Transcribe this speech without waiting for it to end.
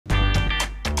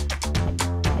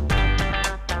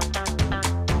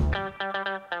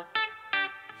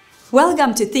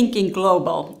Welcome to Thinking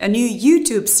Global, a new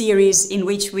YouTube series in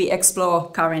which we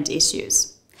explore current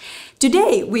issues.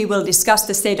 Today we will discuss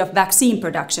the state of vaccine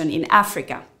production in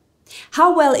Africa.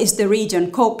 How well is the region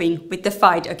coping with the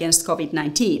fight against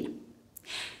COVID-19?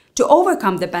 To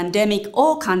overcome the pandemic,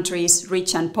 all countries,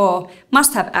 rich and poor,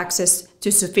 must have access to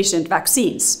sufficient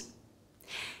vaccines.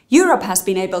 Europe has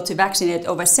been able to vaccinate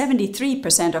over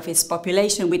 73% of its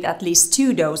population with at least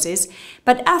 2 doses,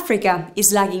 but Africa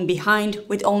is lagging behind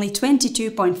with only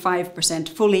 22.5%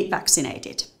 fully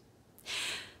vaccinated.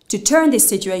 To turn this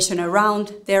situation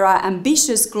around, there are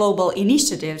ambitious global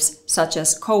initiatives such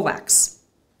as COVAX.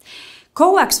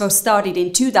 COVAX was started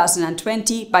in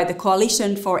 2020 by the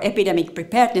Coalition for Epidemic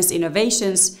Preparedness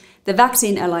Innovations, the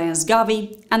Vaccine Alliance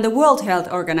Gavi, and the World Health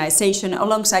Organization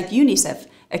alongside UNICEF,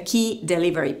 a key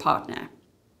delivery partner.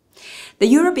 The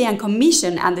European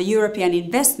Commission and the European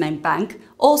Investment Bank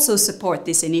also support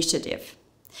this initiative.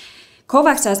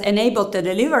 COVAX has enabled the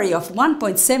delivery of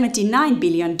 1.79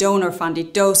 billion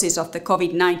donor-funded doses of the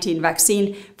COVID-19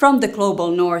 vaccine from the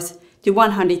global north to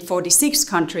 146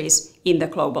 countries in the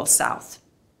global south.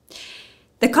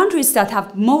 The countries that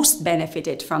have most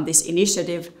benefited from this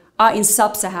initiative are in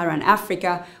sub-Saharan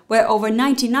Africa, where over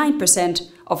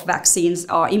 99% of vaccines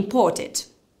are imported.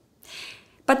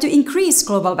 But to increase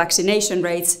global vaccination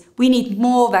rates, we need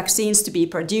more vaccines to be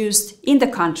produced in the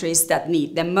countries that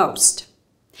need them most.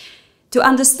 To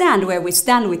understand where we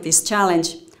stand with this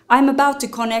challenge, I am about to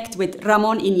connect with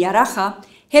Ramon Iñárraga,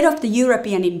 head of the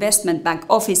European Investment Bank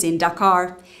office in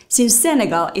Dakar, since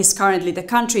Senegal is currently the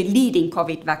country leading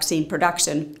COVID vaccine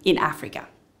production in Africa.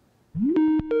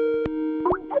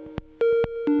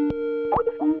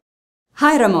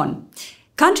 Hi Ramon.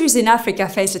 Countries in Africa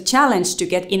face a challenge to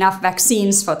get enough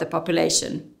vaccines for the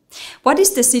population. What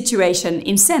is the situation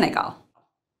in Senegal?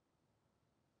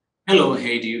 Hello,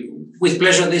 Heidi. With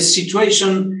pleasure. This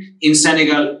situation in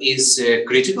Senegal is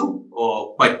critical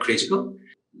or quite critical.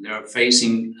 They are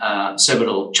facing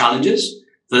several challenges.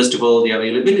 First of all, the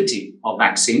availability of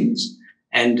vaccines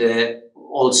and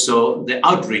also the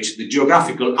outreach, the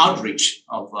geographical outreach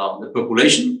of the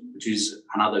population, which is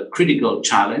another critical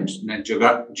challenge in a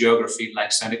geography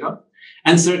like Senegal.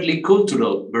 And thirdly,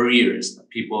 cultural barriers that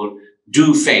people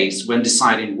do face when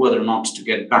deciding whether or not to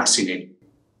get vaccinated.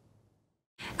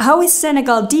 How is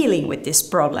Senegal dealing with this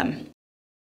problem?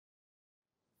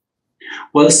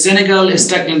 Well, Senegal is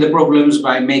tackling the problems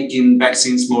by making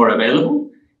vaccines more available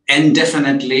and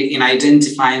definitely in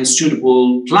identifying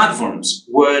suitable platforms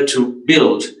where to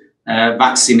build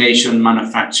vaccination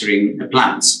manufacturing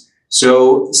plants.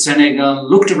 So Senegal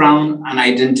looked around and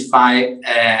identified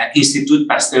Institut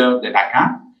Pasteur de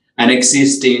Dakar, an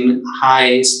existing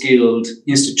high-skilled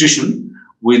institution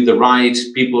with the right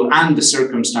people and the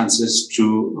circumstances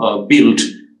to build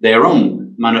their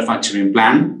own manufacturing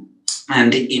plan.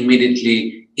 And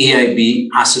immediately EIB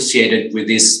associated with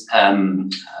this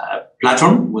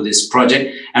platform, with this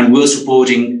project, and we're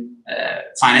supporting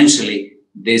financially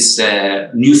this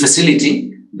new facility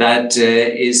that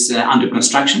is under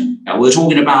construction. We're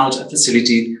talking about a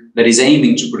facility that is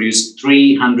aiming to produce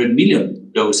 300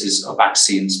 million doses of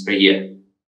vaccines per year.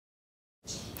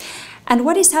 And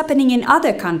what is happening in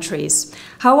other countries?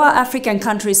 How are African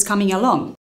countries coming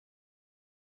along?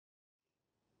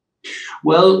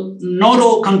 Well, not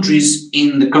all countries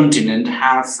in the continent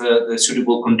have the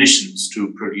suitable conditions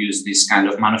to produce this kind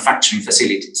of manufacturing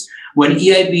facilities. When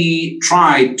EIB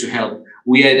tried to help,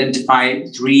 we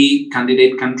identified 3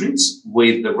 candidate countries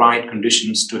with the right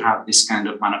conditions to have this kind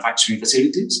of manufacturing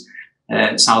facilities: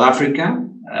 South Africa,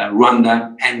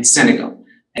 Rwanda, and Senegal.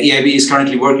 EIB is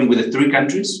currently working with the 3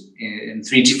 countries in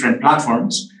 3 different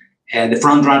platforms. The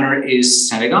front runner is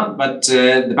Senegal, but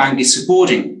the bank is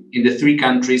supporting in the 3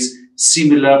 countries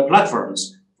similar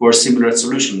platforms for similar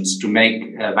solutions to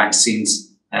make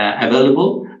vaccines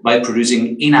available by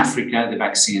producing in Africa the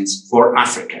vaccines for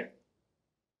Africa.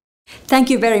 Thank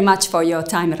you very much for your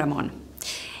time, Ramon.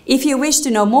 If you wish to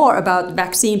know more about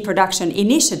vaccine production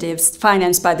initiatives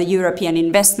financed by the European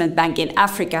Investment Bank in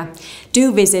Africa,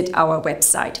 do visit our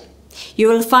website. You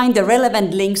will find the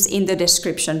relevant links in the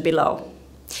description below.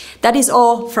 That is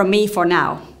all from me for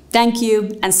now. Thank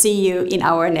you and see you in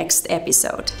our next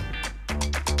episode.